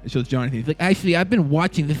Jonathan. He's like, actually, I've been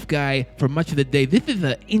watching this guy for much of the day. This is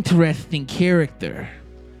an interesting character.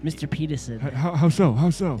 Mr. Peterson. How so? How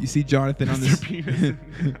so? You see Jonathan on this. Yeah.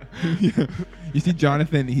 You see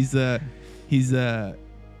Jonathan. He's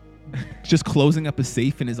just closing up a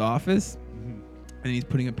safe in his office, and he's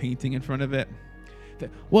putting a painting in front of it.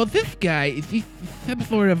 Well, this guy is some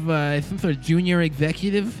sort of junior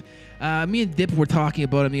executive. Me and Dip were talking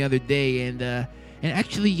about him the other day, and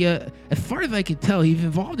actually, as far as I can tell, he's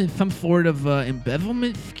involved in some sort of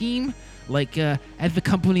embezzlement scheme. Like, as the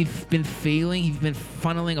company's been failing, he's been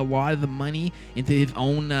funneling a lot of the money into his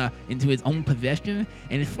own possession.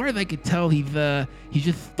 And as far as I could tell, he's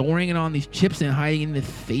just storing it on these chips and hiding in this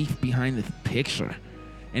safe behind this picture.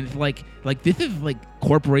 And it's like this is like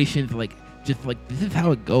corporations, like just like this is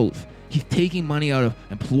how it goes. He's taking money out of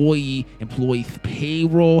employees'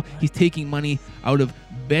 payroll. He's taking money out of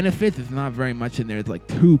benefits. It's not very much in there. It's like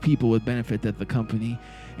 2 people with benefits at the company.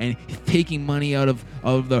 And he's taking money out of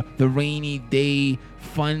the rainy day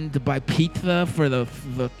fund to buy pizza for the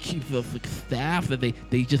staff, that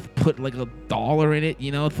they just put like $1 in it,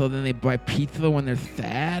 so then they buy pizza when they're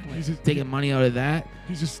sad. He's just taking money out of that.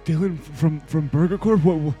 He's just stealing from BurgerCorp?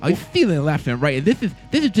 What? He's stealing left and right. And this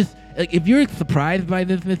is just like, if you're surprised by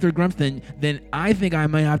this, Mr. Grumps, then I think I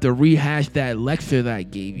might have to rehash that lecture that I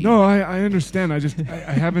gave you. No, I understand. I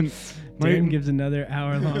haven't. Darren gives another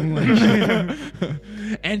hour-long lecture.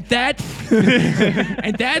 and that's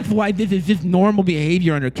why this is just normal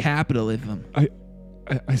behavior under capitalism.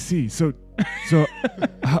 I see. So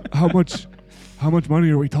how much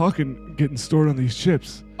money are we talking getting stored on these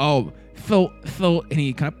chips? Oh, so and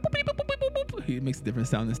he kind of he makes a different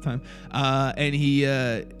sound this time. And he's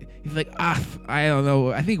like, I don't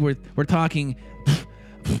know. I think we're talking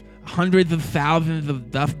hundreds of thousands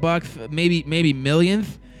of duff bucks, maybe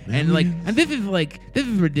millions. And this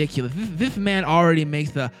is ridiculous. This man already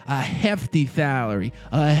makes a hefty salary,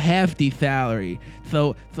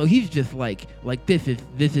 So he's just like this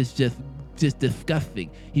is just disgusting.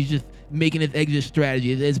 He's just making his exit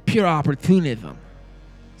strategy. It's pure opportunism.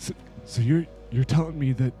 So you're telling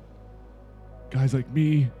me that guys like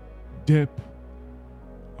me, Dip,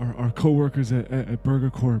 our coworkers at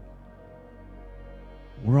BurgerCorp,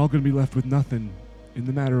 we're all gonna be left with nothing in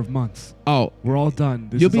the matter of months. Oh, We're all done.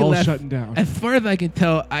 This you'll is be all left, shutting down. As far as I can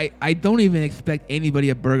tell, I don't even expect anybody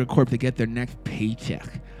at BurgerCorp to get their next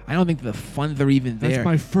paycheck. I don't think the funds are even there. That's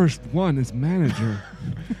my first one as manager.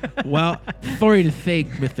 Well, sorry to say,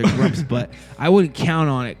 Mr. Grumps, but I wouldn't count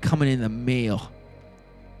on it coming in the mail.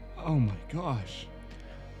 Oh my gosh.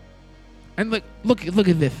 And look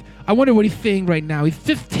at this. I wonder what he's saying right now. He's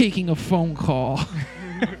just taking a phone call.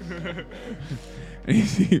 And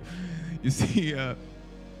you see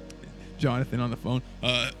Jonathan on the phone.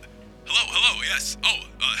 Hello, yes.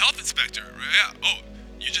 Health inspector. Yeah. Oh,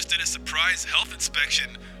 you just did a surprise health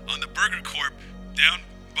inspection on the BurgerCorp down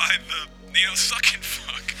by the, suck and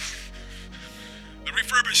fuck. The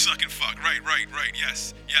refurbished suck and fuck. Right.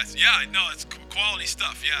 Yes. Yeah, no, it's quality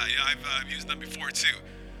stuff. Yeah, I've used them before too.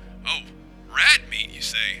 Oh, rat meat, you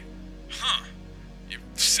say? Huh. You're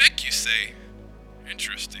sick, you say?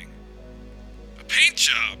 Interesting. A paint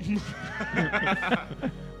job.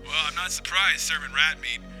 Well, I'm not surprised serving rat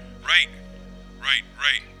meat. Right.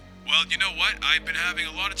 Well, you know what? I've been having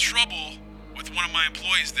a lot of trouble with one of my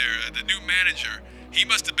employees there, the new manager. He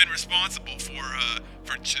must have been responsible for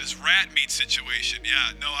this rat meat situation.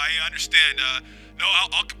 Yeah, no, I understand. No,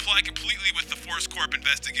 I'll comply completely with the Force Corp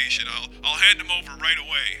investigation. I'll hand him over right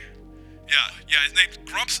away. Yeah, his name's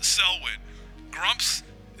Grumps Selwyn.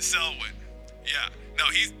 Yeah, no,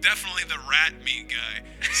 he's definitely the rat meat guy,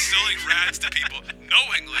 selling rats to people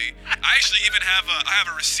knowingly. I actually even have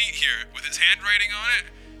a receipt here with his handwriting on it.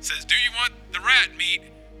 It says, "Do you want the rat meat?"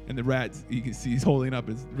 And the rat, you can see he's holding up,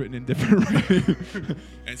 it's written in different writing.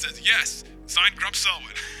 And it says, "Yes, signed Grumps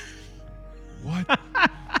Selwyn." What?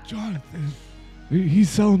 Jonathan. He's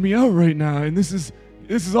selling me out right now, and this is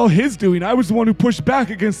all his doing. I was the one who pushed back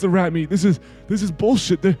against the rat meat. This is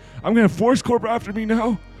bullshit. I'm gonna have Force Corp after me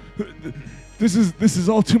now. This is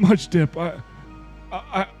all too much, Dip.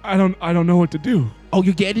 I don't know what to do. Oh,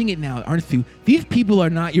 you're getting it now, aren't you? These people are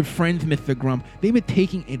not your friends, Mr. Grump. They've been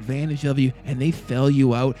taking advantage of you, and they sell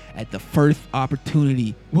you out at the first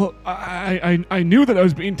opportunity. Well, I knew that I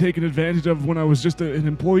was being taken advantage of when I was just an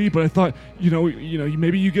employee, but I thought,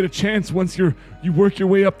 maybe you get a chance once you work your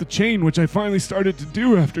way up the chain, which I finally started to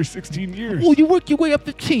do after 16 years. Oh, you work your way up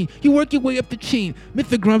the chain.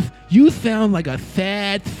 Mr. Grumps, you sound like a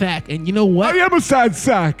sad sack, and you know what? I am a sad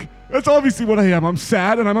sack. That's obviously what I am. I'm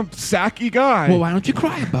sad, and I'm a sacky guy. Well, why don't you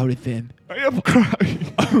cry about it then? I am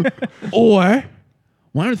crying. Or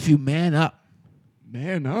why don't you man up?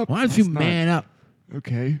 Man up? Why don't you man up?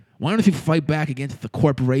 Okay. Why don't you fight back against the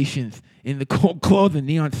corporations in the cold clothes and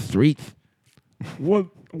neon streets? What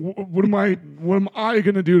am I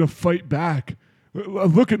gonna do to fight back?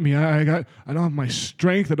 Look at me. I don't have my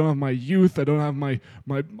strength. I don't have my youth. I don't have my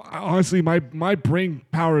honestly, my brain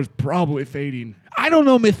power is probably fading. I don't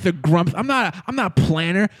know, Mr. Grumps. I'm not a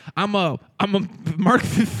planner. I'm a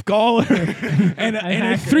Marxist scholar and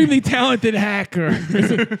an extremely talented hacker.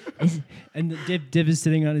 And Div is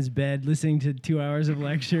sitting on his bed listening to 2 hours of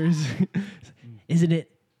lectures. Isn't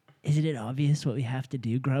it obvious what we have to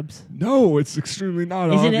do, Grubs? No, it's extremely not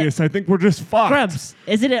Isn't obvious. I think we're just fucked. Grubs,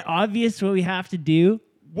 isn't it obvious what we have to do?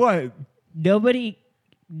 What?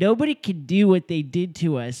 Nobody can do what they did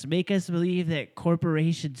to us. Make us believe that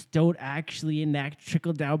corporations don't actually enact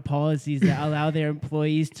trickle-down policies that allow their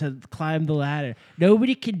employees to climb the ladder.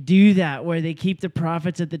 Nobody can do that where they keep the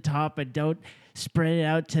profits at the top and don't spread it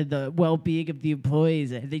out to the well-being of the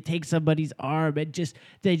employees. They take somebody's arm and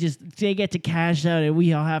they get to cash out, and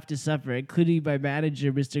we all have to suffer, including my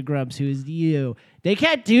manager, Mr. Grumps, who is you. They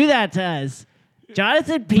can't do that to us.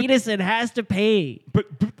 Jonathan Peterson has to pay.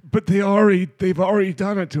 But they've already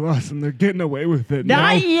done it to us, and they're getting away with it.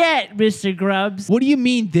 Not yet, Mr. Grubs. What do you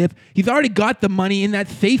mean, Dip? He's already got the money in that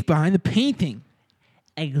safe behind the painting.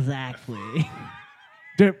 Exactly.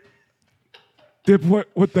 Dip,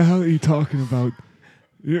 what the hell are you talking about?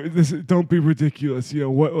 Don't be ridiculous.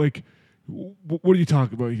 What are you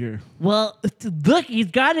talking about here? Well, look,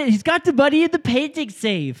 he's got it. He's got the money in the painting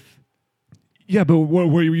safe. Yeah, but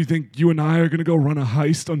where you think you and I are gonna go run a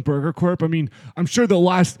heist on BurgerCorp? I mean, I'm sure the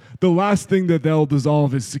last thing that they'll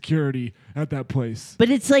dissolve is security at that place. But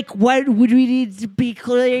it's like, what would we need to be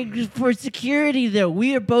clearing for security, though?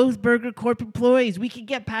 We are both BurgerCorp employees. We can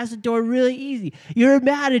get past the door really easy. You're a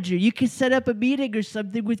manager. You can set up a meeting or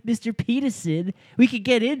something with Mr. Peterson. We could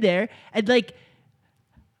get in there and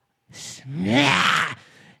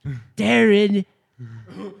Darren.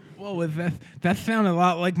 Whoa, that sounded a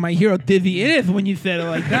lot like my hero Dizzy Innes when you said it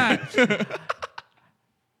like that.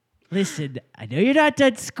 Listen, I know you're not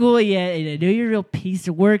done school yet, and I know you're a real piece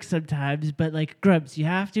of work sometimes, but Grumps, you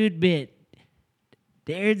have to admit,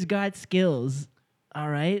 Darren's got skills. All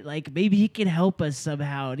right, like maybe he can help us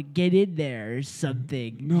somehow to get in there or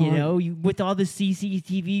something. No, you know, with all the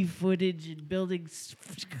CCTV footage and buildings.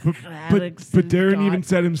 But Darren even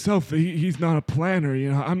said himself that he's not a planner.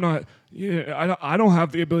 You know, I'm not. Yeah, I don't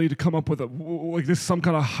have the ability to come up with like this some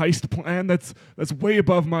kind of heist plan that's way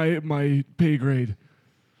above my pay grade.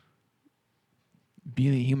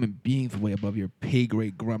 Being a human being's way above your pay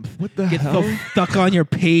grade, Grumps. What the Get hell? so stuck on your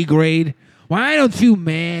pay grade. Why don't you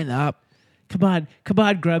man up? Come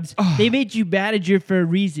on, Grubs. They made you manager for a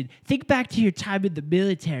reason. Think back to your time in the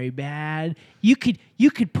military, man. You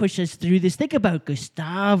could push us through this. Think about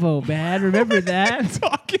Gustavo, man. Remember that?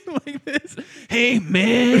 Talking like this. Hey,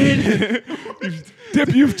 man.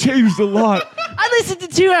 Dip, you've changed a lot. I listened to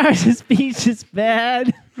 2 hours of speeches,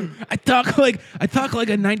 man. I talk like a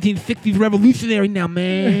 1960s revolutionary now,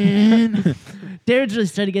 man. Darren's really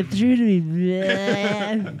starting to get through to me,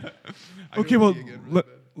 man. Okay, well,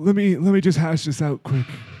 let me just hash this out quick.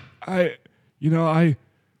 My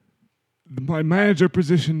manager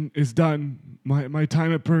position is done. My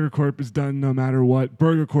time at BurgerCorp is done no matter what.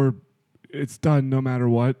 BurgerCorp, it's done no matter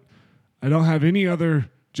what. I don't have any other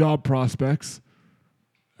job prospects.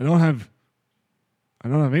 I don't have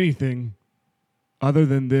anything other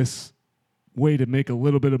than this way to make a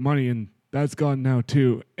little bit of money, and that's gone now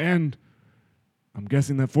too. And I'm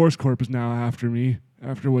guessing that Force Corp is now after me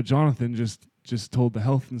after what Jonathan just told the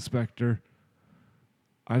health inspector.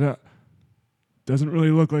 Doesn't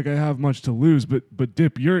really look like I have much to lose, but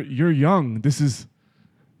Dip, you're young. This is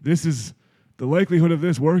the likelihood of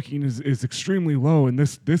this working is extremely low, and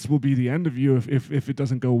this will be the end of you if it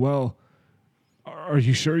doesn't go well. Are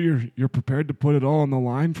you sure you're prepared to put it all on the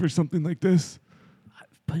line for something like this?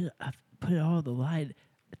 I've put it all on the line.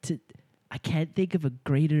 I can't think of a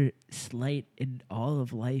greater slight in all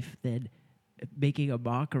of life than making a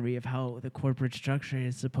mockery of how the corporate structure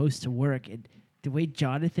is supposed to work. And the way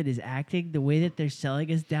Jonathan is acting, the way that they're selling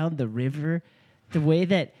us down the river, the way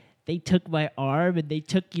that they took my arm and they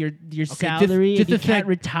took your salary and you can't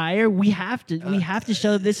retire. We have to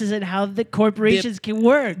show this isn't how the corporations can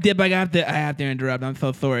work. Dip, I have to interrupt. I'm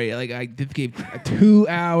so sorry. Like, I just gave 2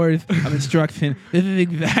 hours of instruction. This is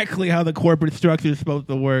exactly how the corporate structure is supposed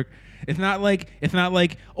to work. It's not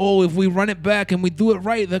like, oh, if we run it back and we do it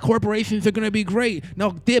right, the corporations are gonna be great.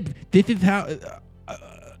 No, Dip, this is how.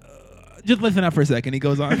 Just listen up for a second. He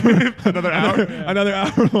goes on Another hour. another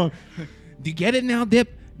hour long. Do you get it now,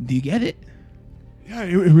 Dip? Do you get it? Yeah,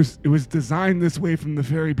 it was designed this way from the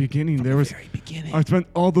very beginning. I spent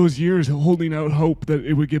all those years holding out hope that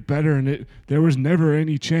it would get better, and there was never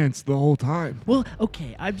any chance the whole time. Well,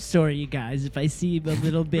 okay, I'm sorry, you guys, if I seem a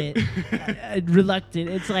little bit reluctant.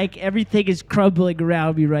 It's like everything is crumbling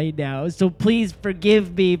around me right now. So please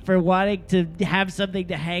forgive me for wanting to have something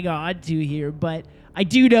to hang on to here. But I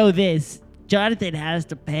do know this: Jonathan has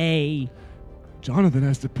to pay. Jonathan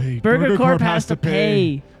has to pay. BurgerCorp has to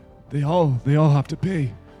pay. They all have to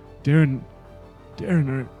pay. Darren,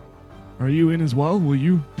 are you in as well? Will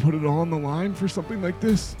you put it all on the line for something like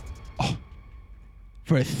this? Oh,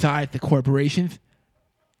 for a side to corporations?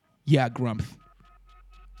 Yeah, Grumps.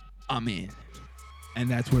 I'm in. And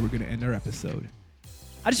that's where we're going to end our episode.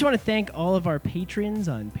 I just want to thank all of our patrons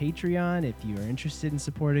on Patreon. If you are interested in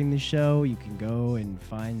supporting the show, you can go and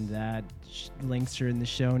find that. Links are in the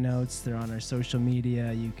show notes. They're on our social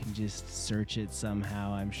media. You can just search it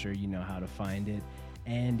somehow. I'm sure you know how to find it.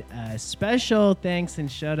 And special thanks and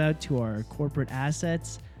shout out to our corporate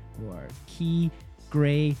assets, who are Key,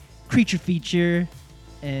 Gray, Creature Feature,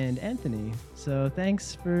 and Anthony. So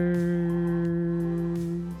thanks for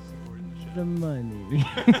the money.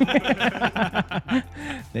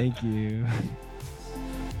 Thank you.